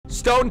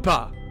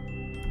Stonepa,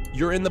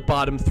 you're in the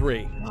bottom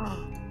 3.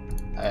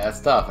 That's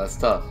tough. That's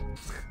tough.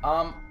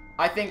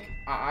 I think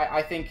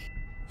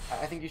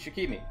you should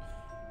keep me.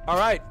 All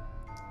right.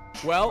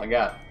 Well,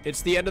 I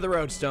it's the end of the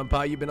road,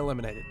 Stonepa. You've been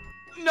eliminated.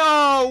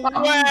 No way!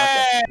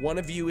 Okay. One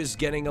of you is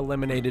getting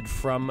eliminated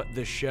from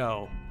the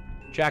show.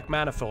 Jack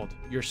Manifold,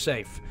 you're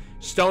safe.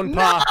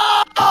 Stonepa.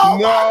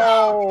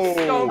 No!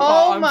 Stonepa,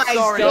 Oh I'm my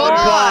sorry.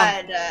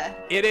 god!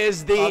 It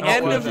is the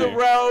end of the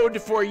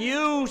road for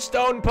you,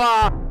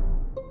 Stonepa.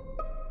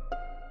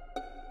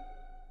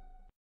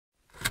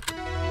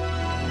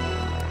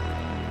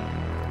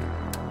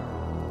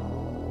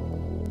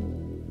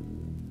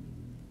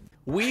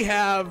 We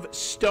have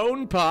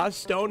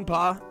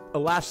Stonepa, a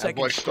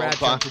last-second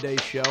scratch on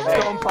today's show.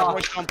 Stonepa.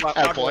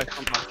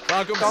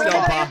 Welcome,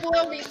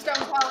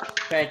 Stonepa.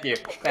 Thank you.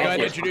 Go ahead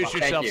and introduce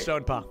yourself,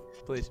 Stonepa,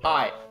 please.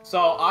 Hi. So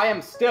I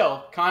am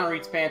still Connor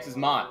Eats Pants'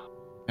 mod.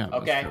 Yeah,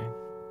 okay?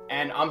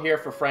 And I'm here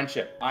for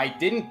friendship. I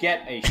didn't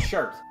get a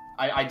shirt.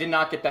 I did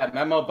not get that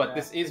memo, but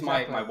this is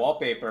my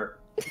wallpaper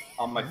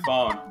on my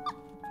phone.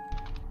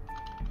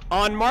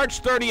 On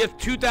March 30th,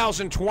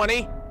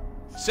 2020,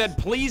 said,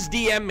 please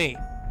DM me.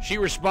 She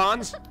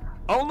responds,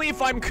 only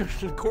if I'm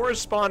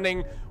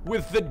corresponding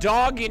with the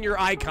dog in your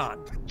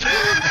icon.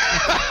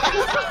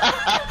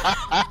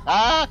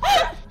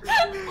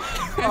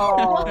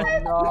 Oh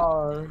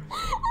no.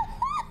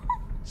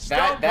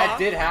 That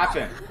did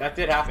happen. That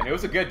did happen. It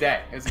was a good day.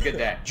 It was a good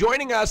day.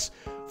 Joining us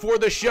for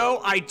the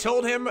show, I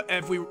told him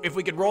if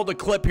we could roll the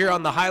clip here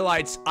on the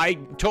highlights. I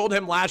told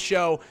him last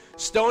show,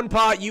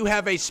 Stonepa, you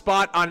have a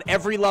spot on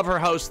every Lover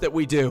host that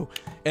we do,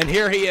 and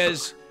here he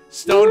is.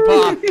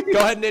 Stonepa, go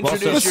ahead and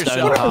introduce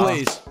yourself,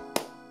 please.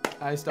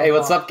 Hey,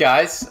 what's up,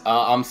 guys?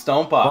 I'm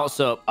Stonepa. What's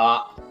up?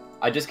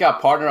 I just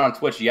got partnered on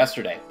Twitch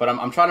yesterday, but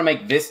I'm trying to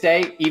make this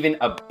day even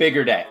a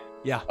bigger day.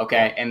 Yeah.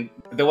 Okay, and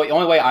the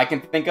only way I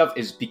can think of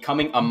is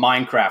becoming a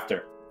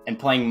Minecrafter and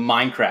playing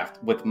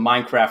Minecraft with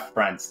Minecraft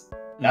friends.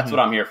 That's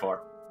what I'm here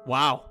for.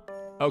 Wow.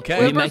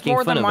 Okay. Wilbur's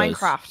more than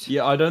Minecraft.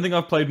 Yeah, I don't think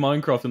I've played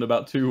Minecraft in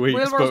about 2 weeks,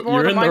 Wilbur's but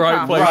more you're in than the right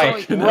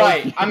Minecraft. place.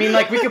 Right, right. I mean,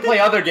 like, we could play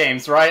other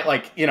games, right?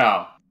 Like, you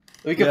know,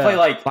 we could play,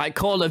 like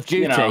Call of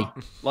Duty. You know,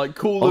 like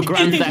Call Or of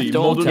Grand Duty, Theft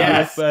Auto. Modern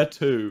Yes. Warfare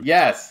 2.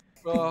 yes.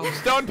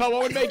 Stonepa,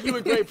 what would make you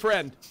a great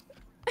friend?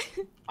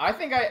 I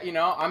think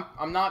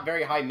I'm not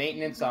very high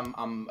maintenance.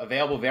 I'm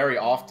available very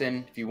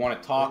often. If you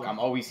want to talk, I'm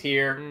always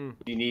here.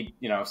 If you need,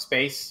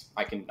 space,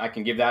 I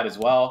can give that as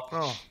well.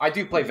 Oh. I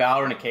do play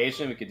Valorant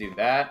occasionally. We could do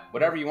that.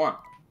 Whatever you want.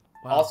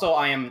 Wow. Also,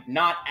 I am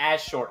not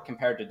as short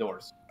compared to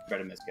Doors.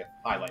 Compared to Miskiff.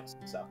 Highlights.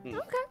 So. Okay.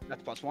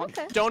 That's +1.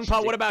 Okay.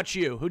 Stonepa, what about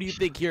you? Who do you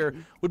think here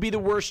would be the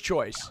worst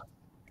choice?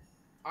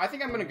 I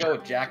think I'm gonna go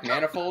with Jack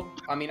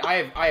Manifold. I mean,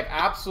 I have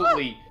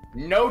absolutely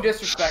no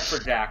disrespect for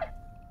Jack,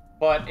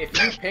 but if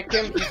you pick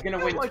him, he's gonna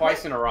win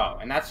twice in a row,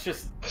 and that's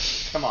just,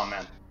 come on,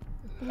 man,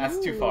 that's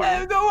too far.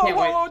 Can't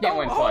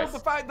win twice. The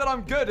fact that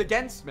I'm good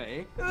against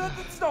me,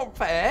 that's not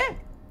fair.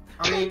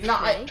 I mean, no,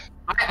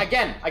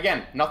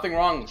 again, nothing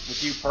wrong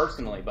with you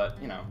personally, but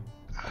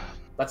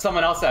let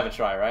someone else have a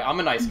try, right? I'm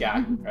a nice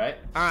guy, right?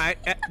 All right,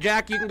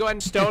 Jack, you can go ahead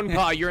and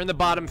Stonepa. You're in the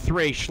bottom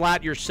 3.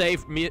 Schlatt, you're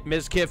safe.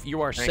 Mizkif,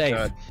 you are safe.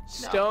 God.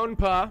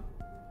 Stonepa,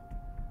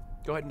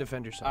 go ahead and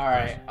defend yourself. All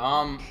right.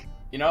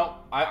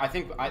 I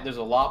think there's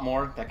a lot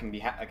more that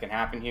can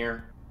happen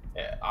here.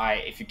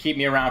 If you keep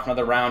me around for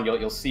another round,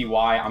 you'll see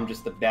why I'm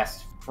just the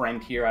best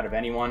friend here out of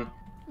anyone.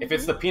 If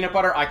it's the peanut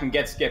butter, I can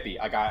get Skippy.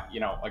 I got,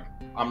 like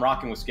I'm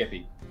rocking with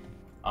Skippy.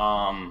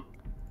 Nah,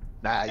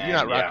 you're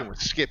not rocking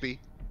with Skippy.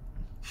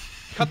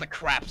 Cut the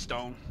crap,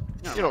 Stone.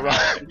 You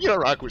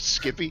don't rock with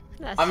Skippy.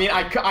 I mean,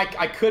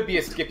 I could be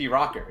a Skippy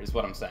rocker, is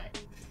what I'm saying.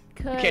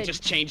 You can't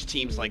just change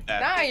teams like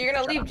that. Nah, you're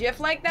gonna leave Jif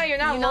like that? You're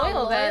not You're not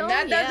loyal then. loyal?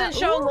 That Yeah. doesn't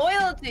show Ooh.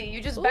 loyalty.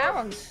 You just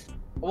bounce.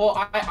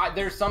 Well,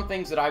 there's some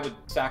things that I would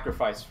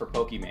sacrifice for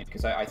Pokimane,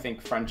 because I think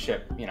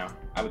friendship,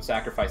 I would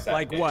sacrifice that.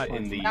 Like what?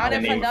 In the Not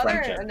if name of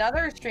friendship.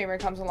 another streamer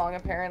comes along,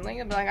 apparently,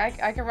 and be like,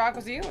 I can rock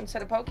with you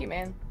instead of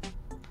Pokimane.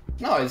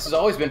 No, this has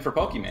always been for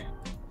Pokimane.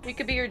 We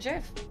could be your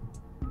Jif.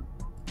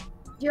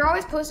 You're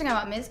always posting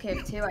about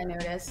Mizkif too, I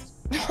noticed.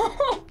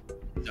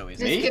 So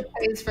easy. Me? Mizkif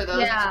pays for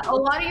those. Yeah, a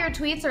lot of your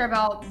tweets are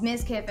about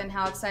Mizkif and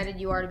how excited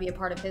you are to be a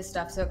part of his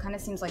stuff, so it kind of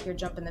seems like you're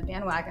jumping the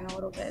bandwagon a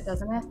little bit,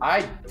 doesn't it?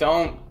 I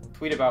don't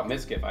tweet about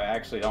Miskiff. I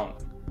actually don't.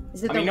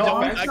 Is it I the mean, no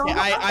wrong offense. song?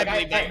 I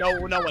believe that. No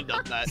one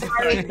does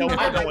that. no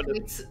one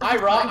does. I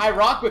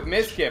rock with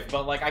Miskiff,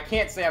 but like I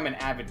can't say I'm an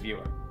avid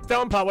viewer.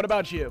 Stonepa, what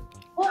about you?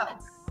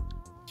 What?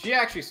 She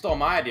actually stole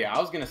my idea. I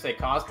was gonna say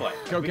cosplay.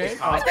 Cocaine?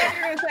 I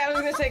thought you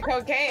were gonna say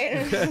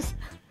cocaine.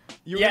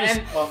 Yeah.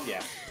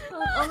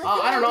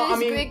 I don't know. I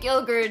mean, Greg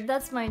Gilgard,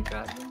 that's my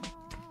drug.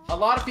 a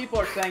lot of people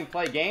are saying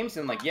play games,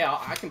 and like, yeah,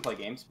 I can play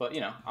games, but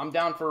I'm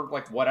down for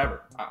like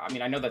whatever. I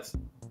mean, I know that's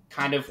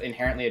kind of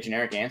inherently a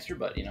generic answer,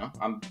 but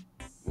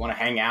want to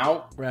hang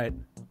out, right?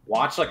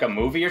 Watch like a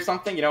movie or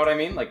something. You know what I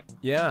mean? Like,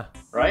 yeah,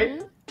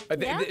 right?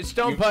 Yeah.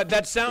 Stonepa,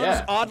 that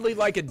sounds oddly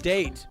like a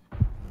date.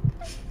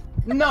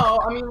 No,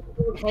 I mean,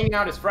 hanging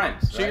out as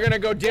friends. So you're gonna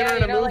go dinner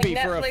and a movie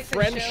like for a Netflix and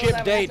friendship chill,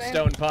 that date, whole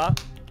thing?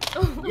 Stonepa.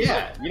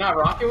 Yeah, you're not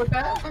rocking with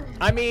that?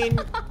 I mean,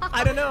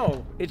 I don't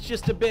know. It's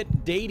just a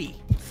bit datey.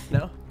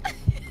 No?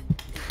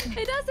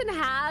 It doesn't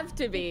have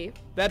to be.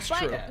 That's but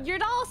true. You're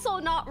also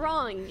not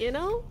wrong, you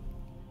know?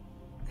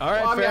 All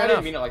right, Well, I mean, fair I enough.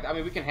 didn't mean it like. I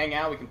mean, we can hang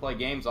out, we can play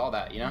games, all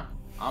that. You know,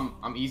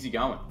 I'm easy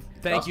going.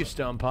 Thank you,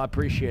 Stonepa.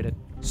 Appreciate it.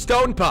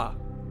 Stonepa,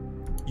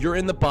 you're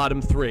in the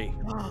bottom 3.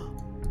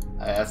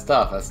 That's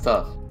tough. That's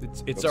tough.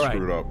 It's all right.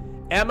 Screwed up.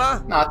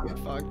 Emma, Not.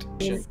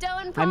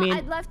 Stonepa, I mean-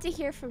 I'd love to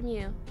hear from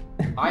you.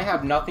 I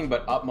have nothing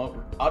but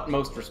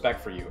utmost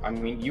respect for you. I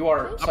mean, you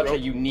are such a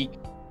unique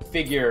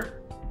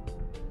figure.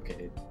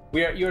 Okay,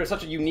 you are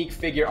such a unique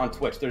figure on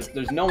Twitch.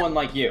 There's no one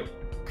like you.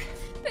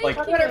 Like,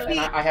 and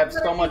I have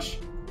so much.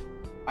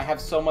 I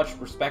have so much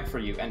respect for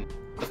you, and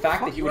the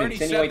fact that you would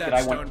insinuate that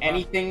I want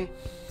anything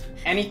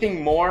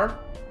more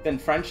than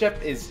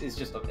friendship is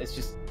just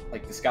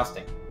like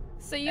disgusting.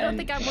 So you don't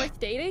think I'm worth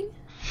dating?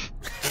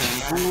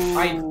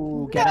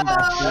 Ooh, get him,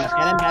 bestie.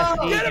 Get him,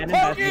 bestie. Get him, Get him,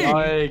 Pokey! bestie.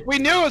 Like, we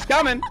knew it was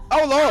coming.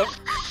 Oh lord,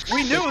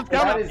 we knew it was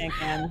coming.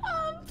 Ken.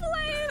 I'm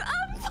playing.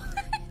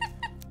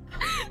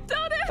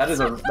 Don't That is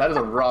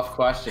a rough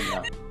question,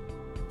 though.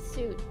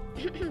 Shoot.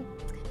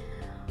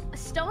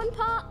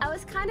 Stonepa, I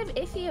was kind of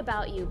iffy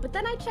about you, but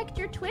then I checked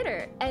your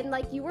Twitter, and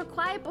like you were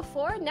quiet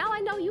before. Now I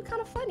know you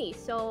kind of funny,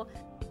 so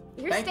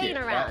you're Thank staying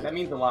you. around. That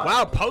means a lot.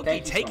 wow, Pokey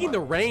Thank you so taking the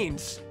much.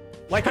 reins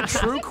like a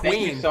true queen.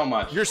 Thank you so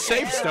much. You're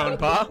safe,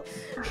 Stonepa.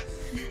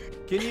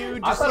 Can you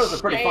just... I thought it was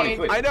a pretty funny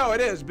tweet. I know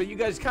it is, but you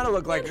guys kind of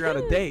look like you're on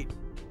a date.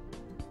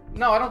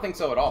 No, I don't think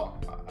so at all.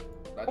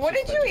 What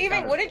did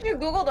you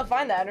Google to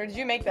find that, or did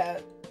you make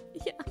that?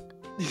 Yeah.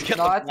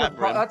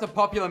 No, that's a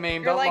popular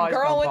meme. You're Don't like, lie,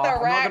 girl with Stonepa.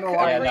 a rack I'm not gonna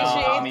lie.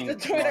 appreciates I mean, the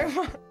Twitter.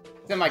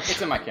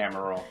 It's in my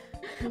camera roll.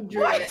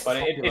 What? But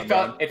it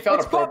felt It's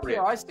appropriate.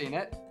 popular, I seen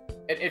it.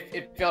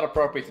 It felt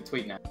appropriate to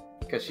tweet now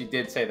because she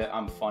did say that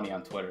I'm funny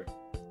on Twitter,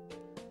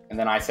 and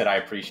then I said I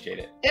appreciate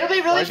it. It'll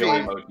be really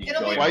Joy fun. emoji,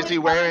 It'll joy be Why is really he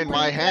wearing fun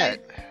my when hat?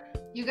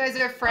 You guys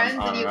are friends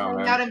I and you don't know,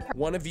 hang man. out in.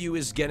 One of you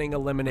is getting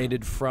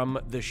eliminated from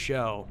the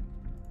show,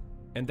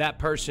 and that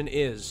person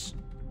is,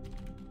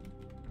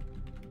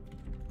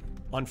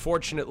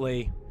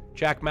 unfortunately,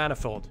 Jack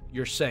Manifold.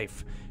 You're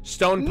safe.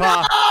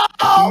 Stonepa.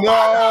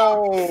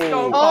 No!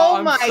 Stonepa, Oh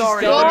I'm my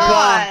sorry.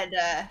 god!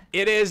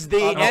 It is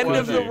the end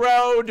of the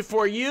road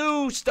for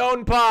you,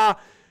 Stonepa.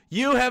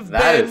 You have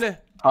That been is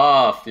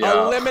tough,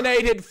 yo.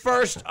 eliminated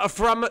first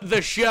from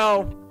the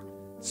show.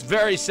 It's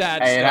very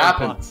sad, Hey, it Stonepa.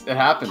 happens. It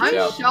happens, I'm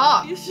yo.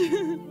 shocked.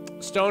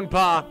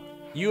 Stonepa,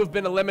 you have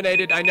been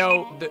eliminated. I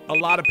know that a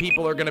lot of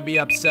people are going to be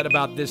upset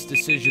about this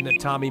decision that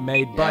Tommy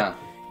made, but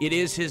it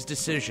is his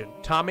decision.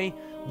 Tommy,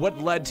 what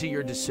led to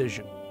your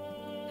decision?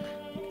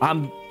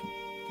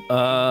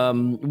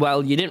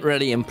 Well, you didn't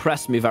really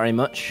impress me very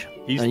much.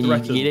 He's and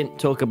threatened. you didn't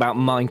talk about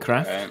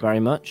Minecraft Right. very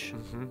much.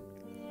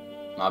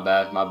 My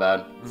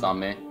bad. It's on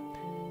me.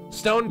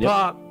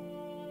 Stonepa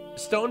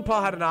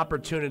had an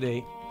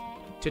opportunity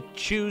to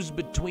choose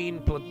between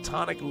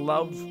platonic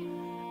love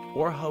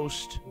or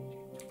host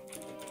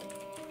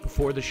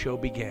before the show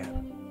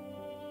began.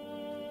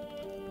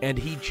 And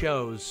he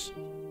chose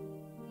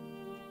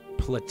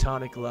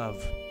platonic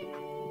love.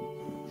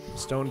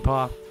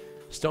 Stonepa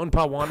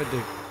wanted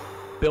to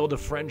build a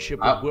friendship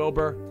with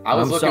Wilbur, I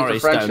was I'm looking sorry,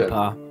 for friendship.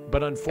 Stonepa.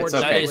 but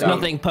unfortunately, okay, It's Tom.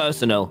 nothing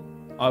personal.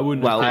 I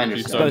wouldn't. Well, I I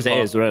understand. suppose it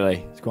is,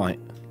 really. It's quite.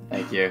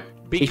 Thank you.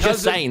 He's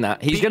just saying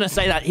that. He's going to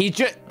say that. He's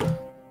just...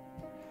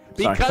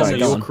 Sorry,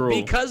 go on.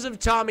 Because of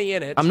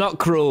TommyInnit. I'm not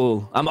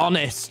cruel. I'm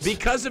honest.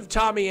 Because of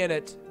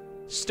TommyInnit,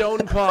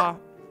 Stonepa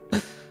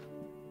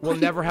will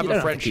never have You a don't have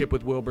to friendship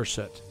with Wilbur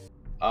Soot.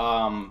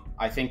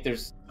 I think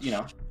there's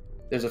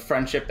a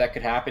friendship that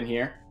could happen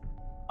here.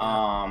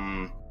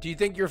 Do you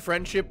think your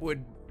friendship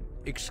would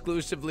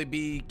exclusively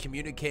be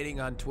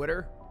communicating on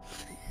Twitter?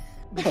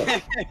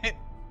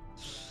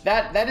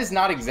 That is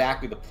not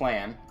exactly the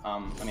plan. I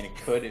mean, it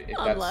could if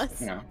Unless.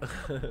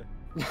 that's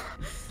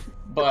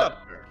But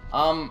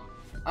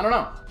I don't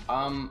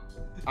know.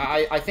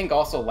 I think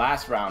also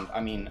last round.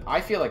 I mean,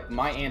 I feel like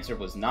my answer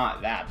was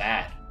not that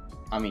bad.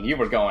 I mean, you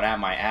were going at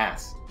my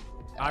ass.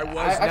 I was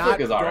I feel not like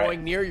it was all right.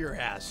 going near your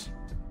ass.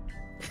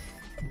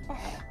 All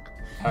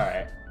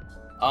right.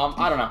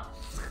 I don't know.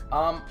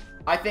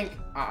 I think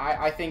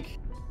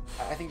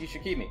you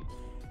should keep me.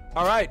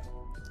 All right.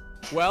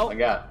 Well, I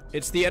got it.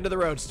 it's the end of the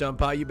road,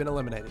 Stonepa. You've been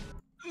eliminated.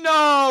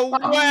 No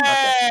Okay.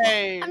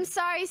 way! I'm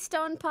sorry,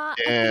 Stonepa. I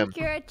Damn. think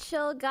you're a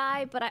chill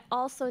guy, but I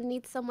also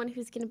need someone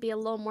who's going to be a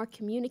little more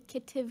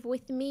communicative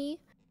with me.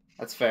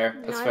 That's fair.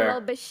 You That's know, I'm a little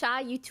fair. bit shy,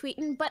 you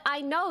tweeting, but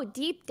I know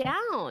deep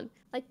down,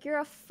 like you're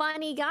a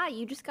funny guy.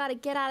 You just got to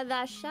get out of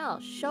that shell.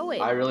 Show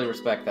it. I really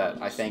respect that.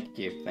 I thank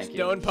you. Thank you.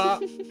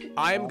 Stonepa,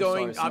 I am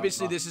going. sorry,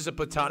 Obviously, Stonepa. this is a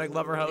platonic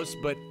lover host,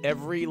 but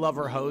every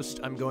lover host,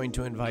 I'm going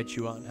to invite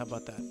you on. How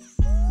about that?